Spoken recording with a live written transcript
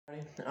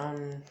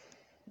I'm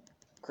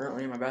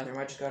currently in my bathroom.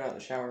 I just got out of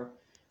the shower,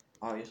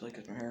 obviously,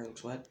 because my hair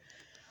looks wet.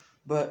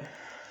 But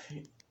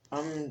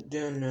I'm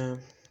doing,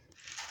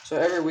 so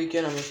every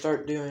weekend I'm going to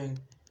start doing,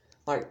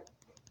 like,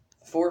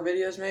 4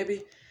 videos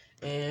maybe,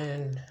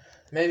 and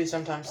maybe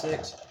sometimes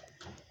 6.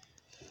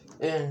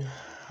 And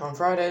on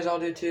Fridays I'll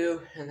do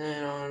 2, and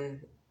then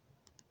on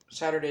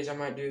Saturdays I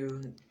might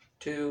do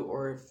 2,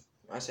 or if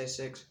I say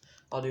 6,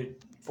 I'll do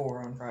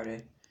 4 on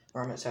Friday,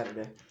 or I'm at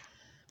Saturday.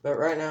 But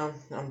right now,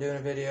 I'm doing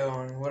a video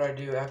on what I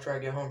do after I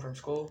get home from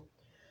school.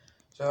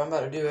 So I'm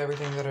about to do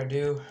everything that I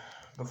do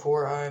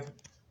before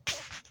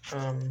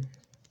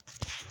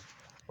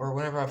or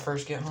whenever I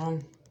first get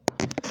home.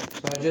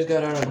 So I just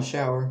got out of the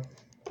shower.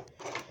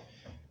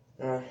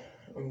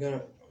 I'm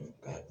gonna,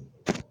 God,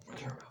 my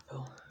camera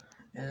fell.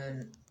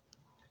 And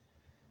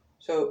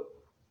so,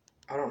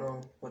 I don't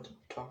know what to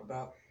talk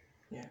about.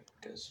 Yeah,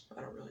 because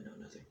I don't really know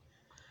nothing.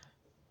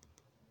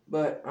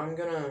 But I'm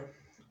gonna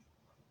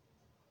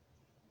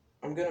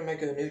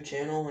make a new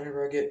channel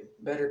whenever I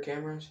get better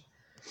cameras.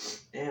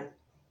 And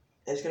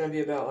it's gonna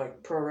be about,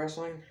 like, pro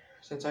wrestling.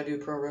 Since I do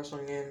pro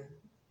wrestling and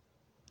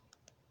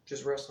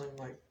just wrestling,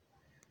 like,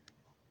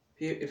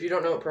 if you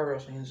don't know what pro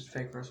wrestling is, it's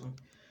fake wrestling.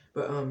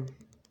 But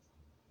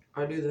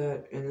I do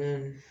that, and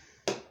then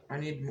I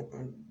need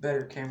a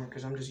better camera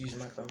because I'm just using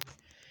my phone,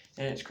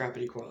 and it's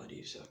crappity quality.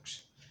 It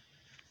sucks.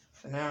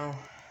 So now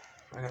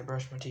I gotta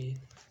brush my teeth.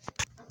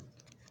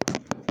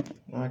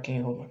 No, I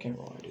can't hold my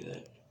camera while I do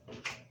that.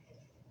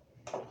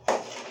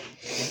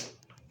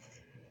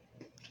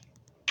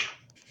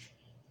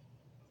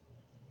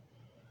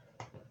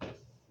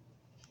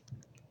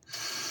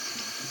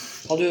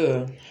 I'll do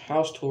a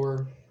house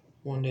tour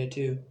one day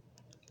too.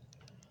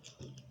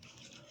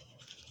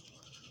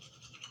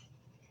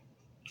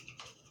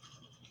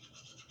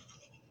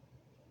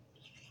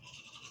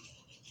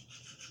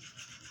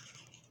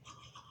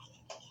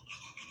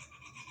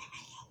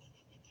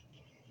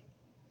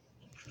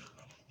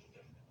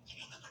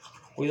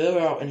 We live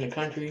out in the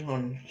country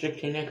on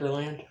 16-acre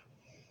land.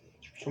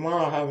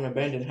 Tomorrow I'll have an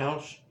abandoned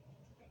house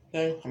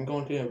thing. I'm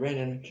going to an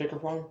abandoned chicken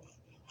farm.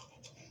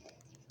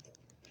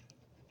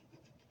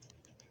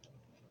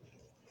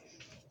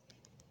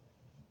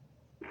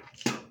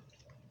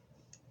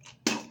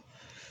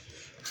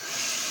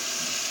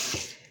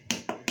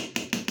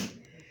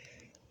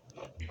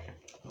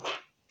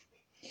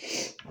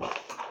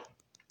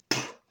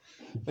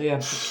 But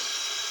yeah,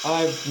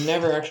 I've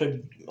never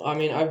actually,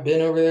 I've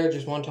been over there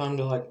just one time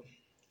to, like,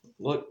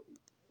 look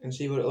and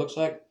see what it looks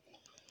like.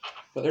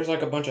 But there's,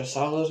 like, a bunch of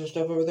silos and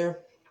stuff over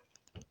there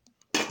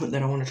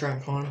that I want to try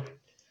and find.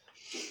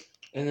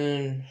 And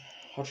then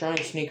I'll try and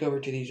sneak over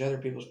to these other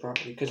people's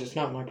property, because it's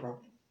not my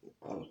property.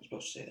 I wasn't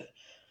supposed to say that.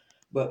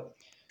 But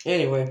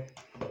anyway.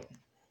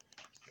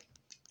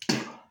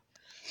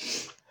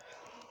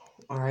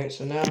 Alright,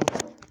 so now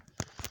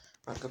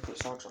I have to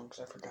put socks on because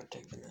I forgot to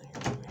take them in here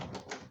with me.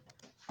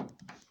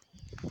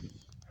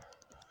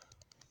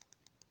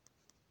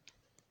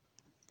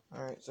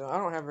 Alright, so I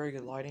don't have very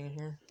good lighting in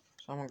here,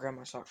 so I'm going to grab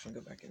my socks and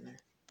go back in there.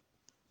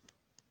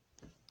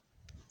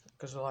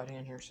 Because the lighting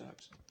in here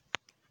sucks.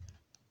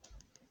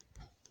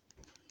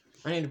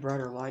 I need a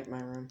brighter light in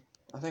my room.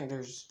 I think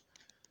there's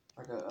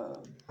like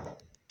a,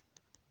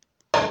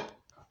 God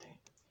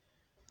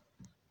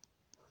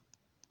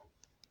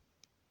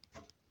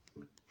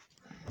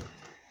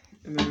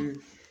dang.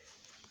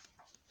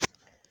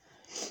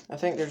 I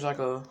think there's like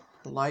a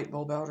light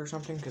bulb out or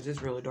something, because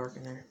it's really dark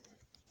in there.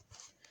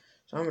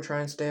 So I'm going to try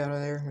and stay out of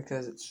there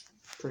because it's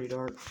pretty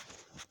dark.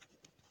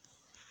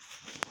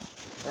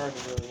 Dark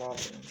is really loud,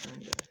 but I'm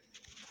trying to...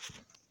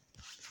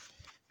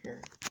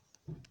 Here.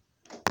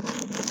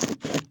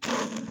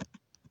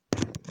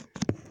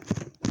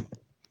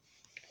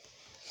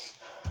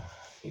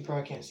 You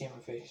probably can't see my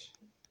face.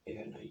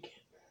 Yeah, no, you can't.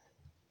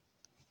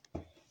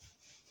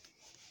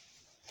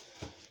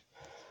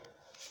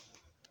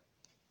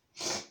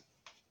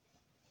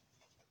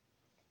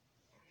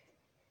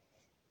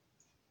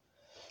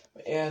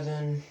 But yeah,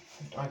 then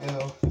I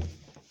go.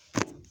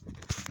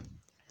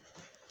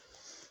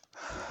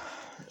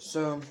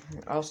 So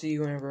I'll see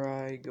you whenever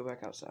I go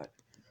back outside.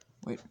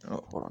 Wait,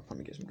 oh, hold on. Let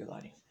me get some good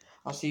lighting.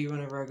 I'll see you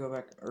whenever I go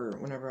back, or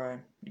whenever I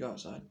go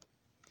outside.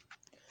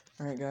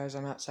 Alright, guys,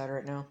 I'm outside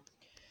right now.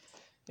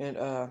 And,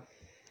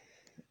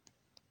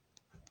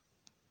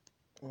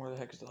 where the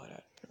heck is the light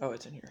at? Oh,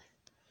 it's in here.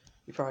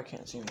 You probably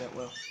can't see me that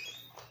well.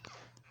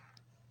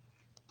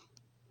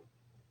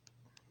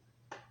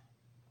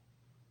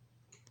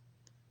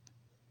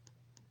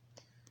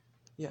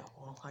 Yeah,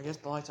 well, I guess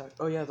the light's out.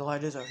 Oh, yeah, the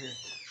light is out here.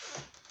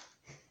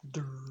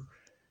 Durr.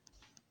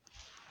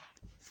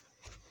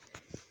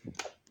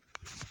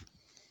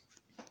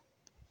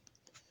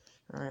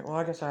 Alright, well,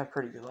 I guess I have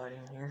pretty good lighting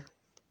in here.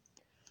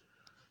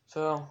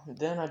 So,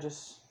 then I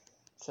just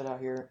sit out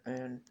here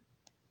and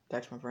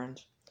text my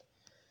friends.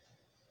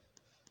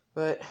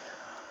 But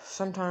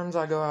sometimes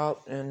I go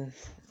out and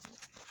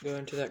go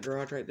into that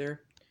garage right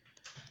there.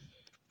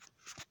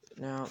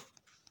 Now,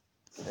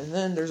 and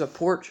then there's a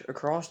porch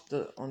across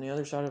on the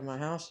other side of my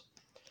house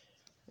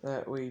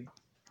that we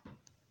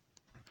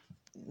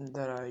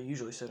that I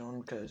usually sit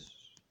on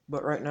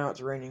but right now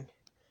it's raining.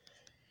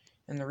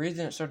 And the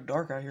reason it's so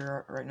dark out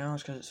here right now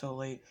is because it's so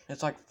late.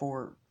 It's like 4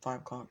 or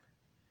 5 o'clock.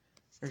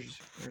 There's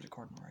a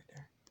cardinal right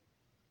there.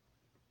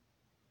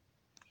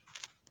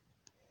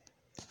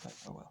 But,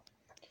 oh well.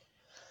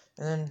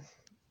 And then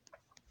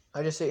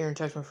I just sit here and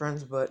text my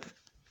friends, but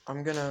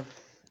I'm gonna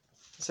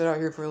sit out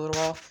here for a little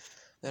while.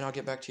 Then I'll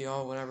get back to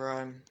y'all whenever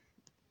I'm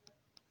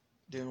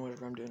doing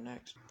whatever I'm doing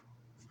next.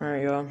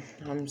 Alright, y'all.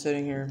 I'm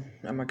sitting here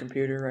at my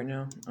computer right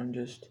now. I'm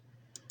just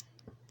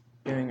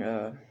doing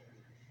I'm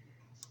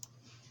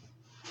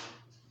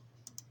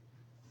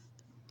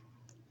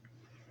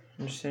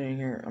just sitting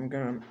here. I'm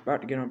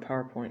about to get on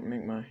PowerPoint and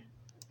make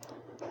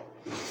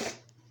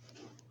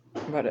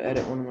I'm about to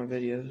edit one of my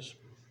videos.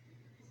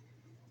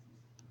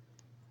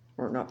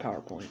 Or not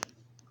PowerPoint.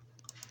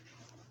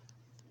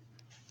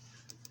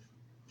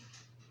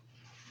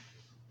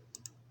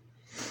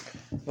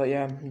 But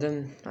yeah,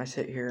 then I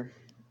sit here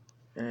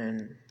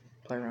and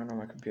play around on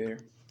my computer.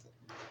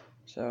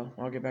 So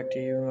I'll get back to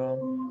you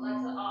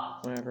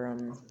whenever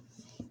I'm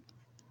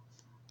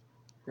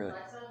really.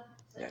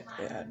 Yeah,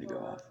 it had to go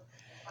off.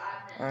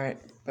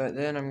 Alright, but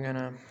then I don't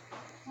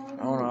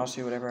know, I'll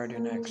see whatever I do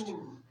next.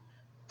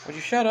 Would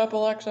you shut up,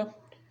 Alexa?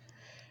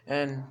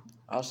 And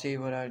I'll see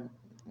what I'm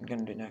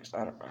gonna do next.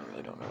 I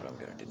really don't know what I'm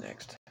gonna do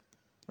next.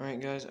 Alright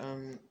guys,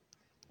 I'm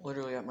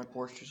literally at my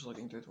porch just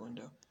looking through the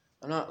window.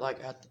 I'm not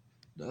like at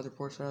the other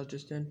porch that I was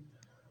just in.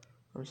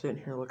 I'm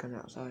sitting here looking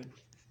outside.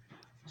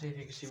 See if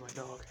you can see my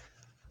dog.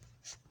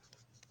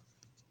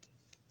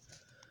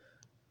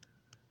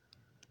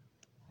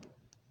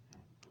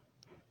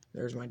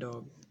 There's my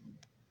dog.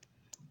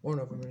 One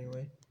of them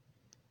anyway.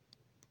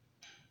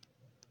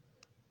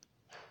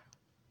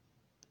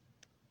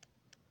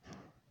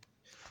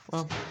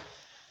 Well,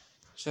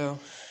 so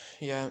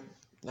yeah,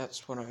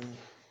 that's what I'm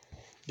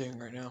doing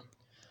right now.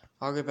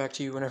 I'll get back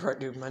to you whenever I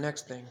do my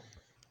next thing.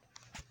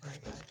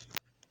 Alright guys.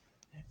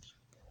 Next.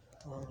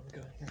 Hold on, let me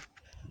go here.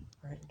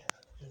 Alright,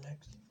 the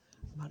next.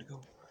 I'm about to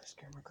go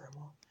scare my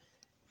grandma.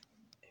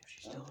 If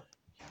she's still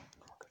yeah,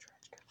 I'm gonna go try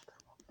and scare my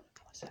grandma. I'm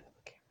gonna set up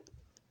a camera.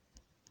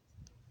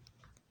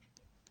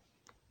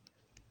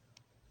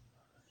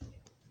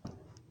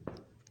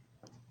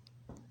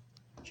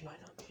 She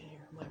might not be in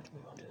here. I might have to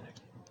move on to the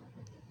next one.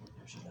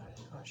 If she's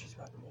not, she's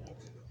about to be in here.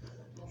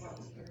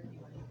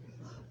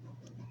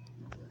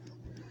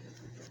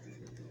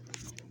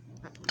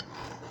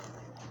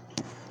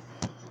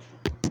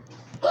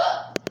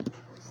 Oh,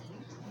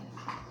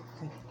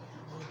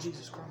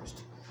 Jesus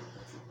Christ.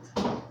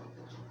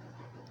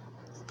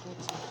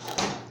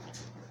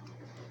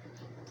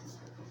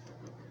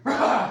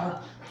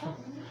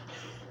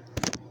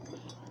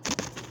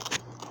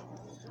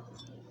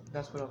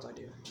 That's what else I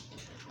do.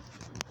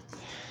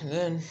 And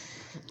then,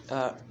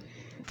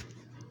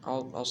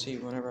 I'll see you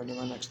whenever I do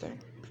my next thing.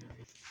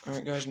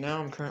 Alright guys, now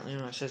I'm currently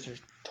in my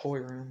sister's toy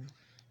room.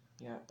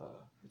 Yeah,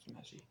 it's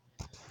messy.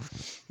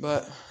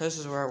 But this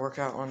is where I work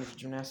out on the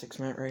gymnastics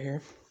mat right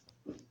here.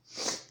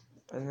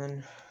 And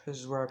then this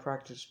is where I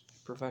practice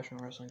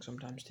professional wrestling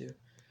sometimes too.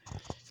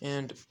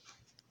 And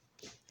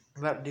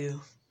I'm about to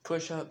do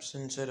push-ups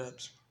and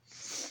sit-ups.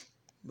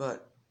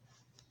 But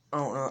I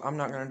don't know, I'm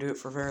not going to do it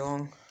for very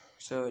long,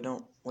 so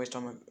don't waste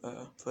all my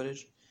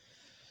footage.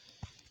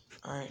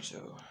 Alright,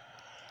 so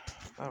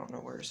I don't know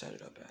where to set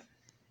it up at.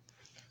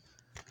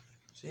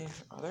 See,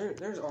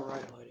 there's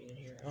alright lighting in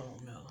here. I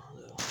don't know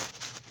though.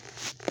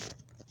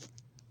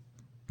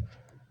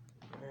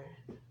 Alright.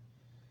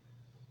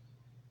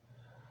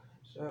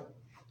 So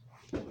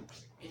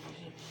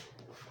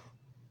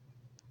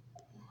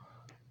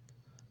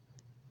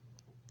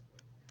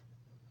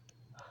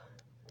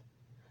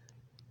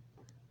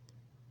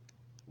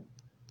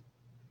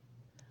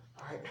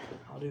alright,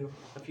 I'll do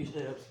a few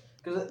sit-ups.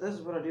 Because this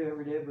is what I do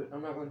every day, but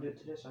I'm not going to do it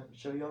today so I can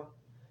show y'all.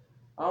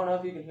 I don't know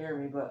if you can hear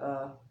me, but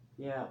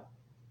yeah.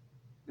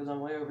 Because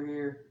I'm way over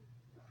here.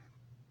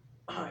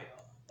 Alright.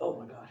 Oh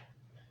my god.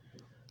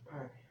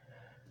 Alright.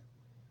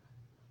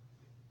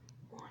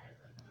 1,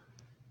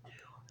 2,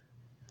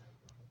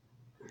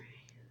 3,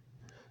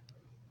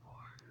 4,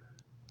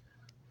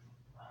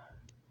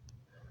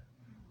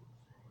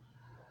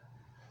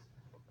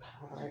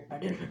 5. Alright, I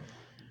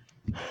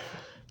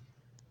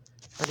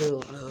did a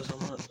lot of those on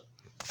that.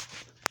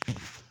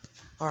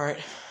 Alright,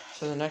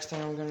 so the next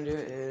thing I'm gonna do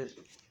is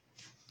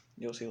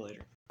you'll see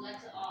later.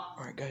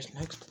 Alright guys,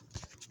 next.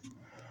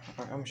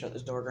 Alright, I'm gonna shut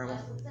this door, Grandma.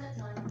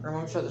 Grandma, I'm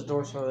gonna shut this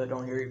door so they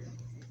don't hear you.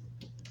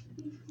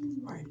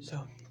 Alright, so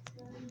I'm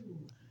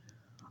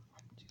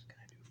just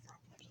gonna do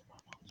front flips on my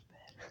mom's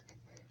bed.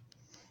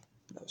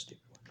 That was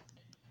stupid.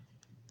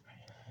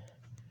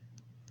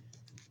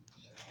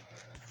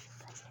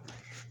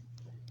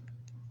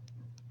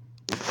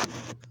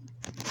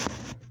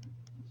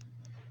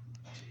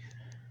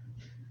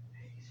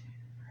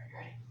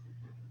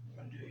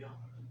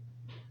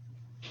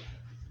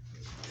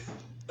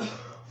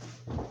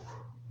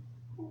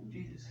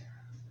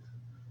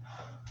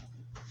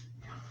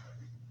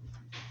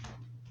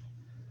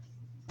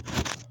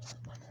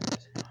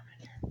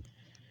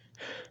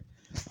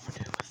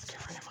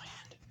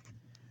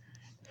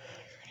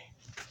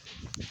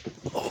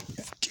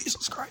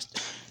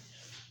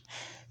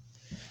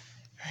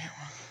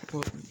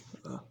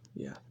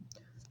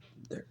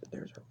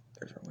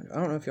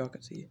 know if y'all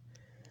can see it.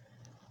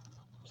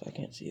 So I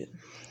can't see it.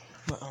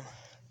 But,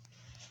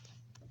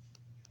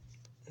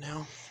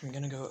 now I'm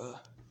gonna go,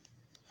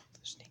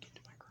 sneak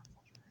into my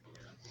grandma's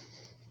room.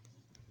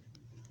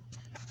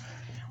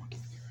 Now I'll get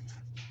here.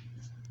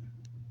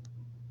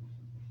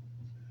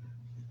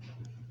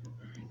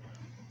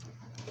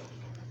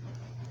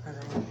 Hi,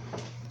 Grandma.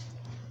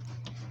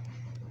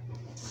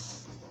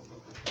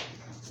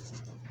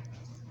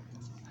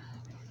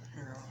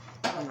 Here,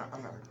 I'm not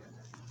recording.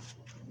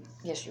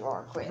 Yes, you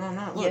are. Quit. No, I'm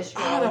not. Look. Yes,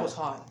 you are. That was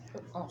hot.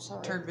 Oh,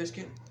 sorry. Turd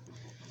biscuit.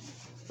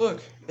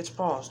 Look, it's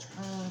paused.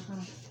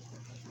 Mm-hmm.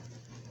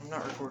 I'm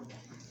not recording.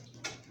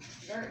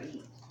 Better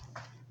eat.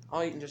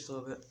 I'll eat in just a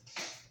little bit.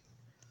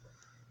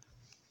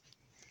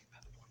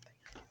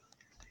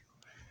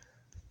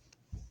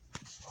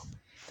 Oh,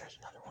 there's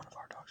another one of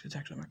our dogs. It's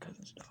actually my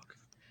cousin's dog.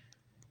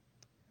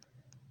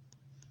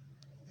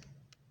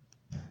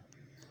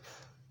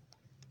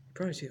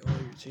 Probably see all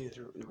you'd see is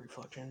the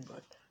reflection,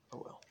 but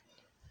oh well.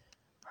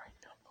 Alright,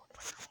 now I'm going to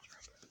my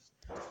grandma's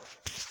room.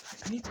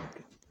 I need some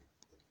good.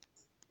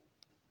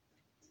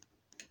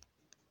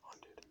 Oh,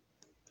 dude.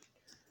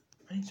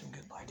 I need some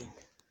good lighting.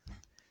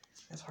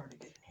 It's hard to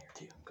get in here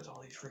too, because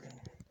all these freaking,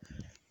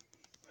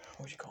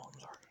 what you call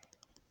them, are.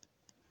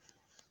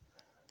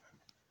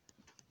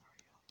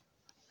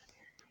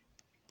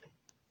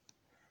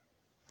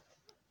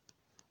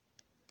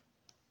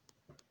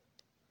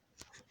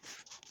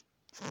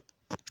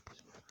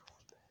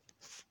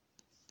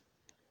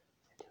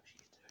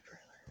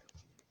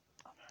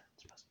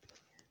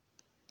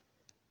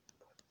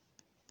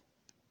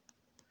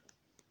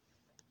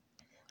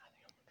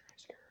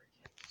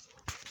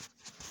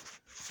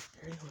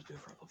 Here you go, let's do it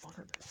for a little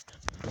longer.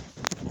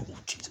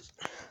 Oh, Jesus.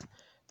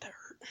 That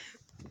hurt.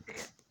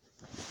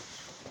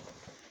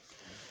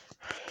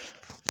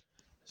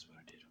 That's what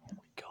I did. Oh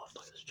my god,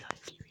 look at this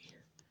giant TV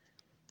here.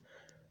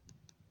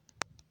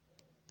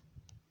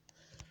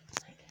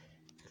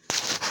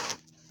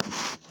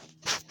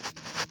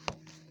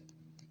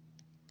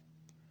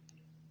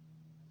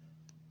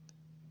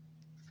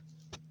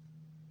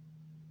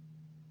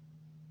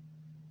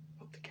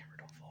 Hope the camera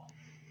don't fall.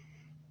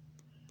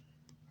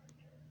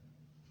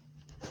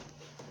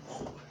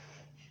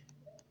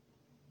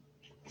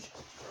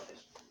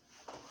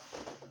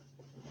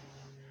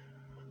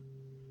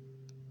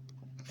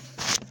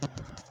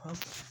 Well,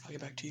 I'll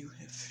get back to you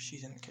if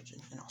she's in the kitchen,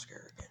 and I'll scare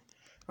her again.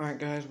 Alright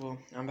guys, well,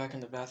 I'm back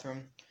in the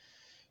bathroom.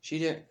 She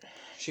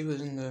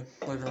was in the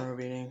living room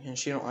eating, and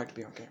she don't like to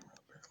be on camera,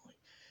 apparently.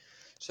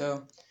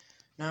 So,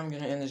 now I'm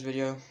going to end this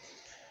video.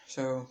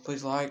 So,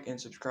 please like and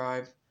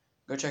subscribe.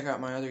 Go check out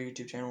my other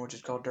YouTube channel, which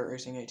is called Dirt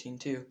Racing 18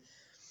 too.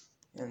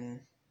 And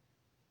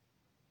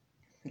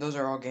those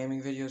are all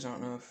gaming videos. I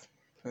don't know if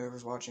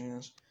whoever's watching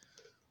this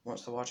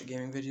wants to watch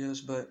gaming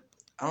videos, but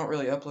I don't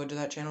really upload to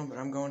that channel, but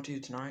I'm going to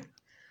tonight.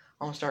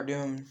 I'm going to start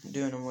doing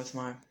them with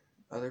my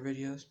other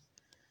videos.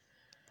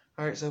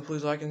 Alright, so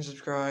please like and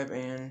subscribe,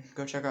 and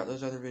go check out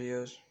those other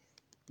videos.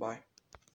 Bye.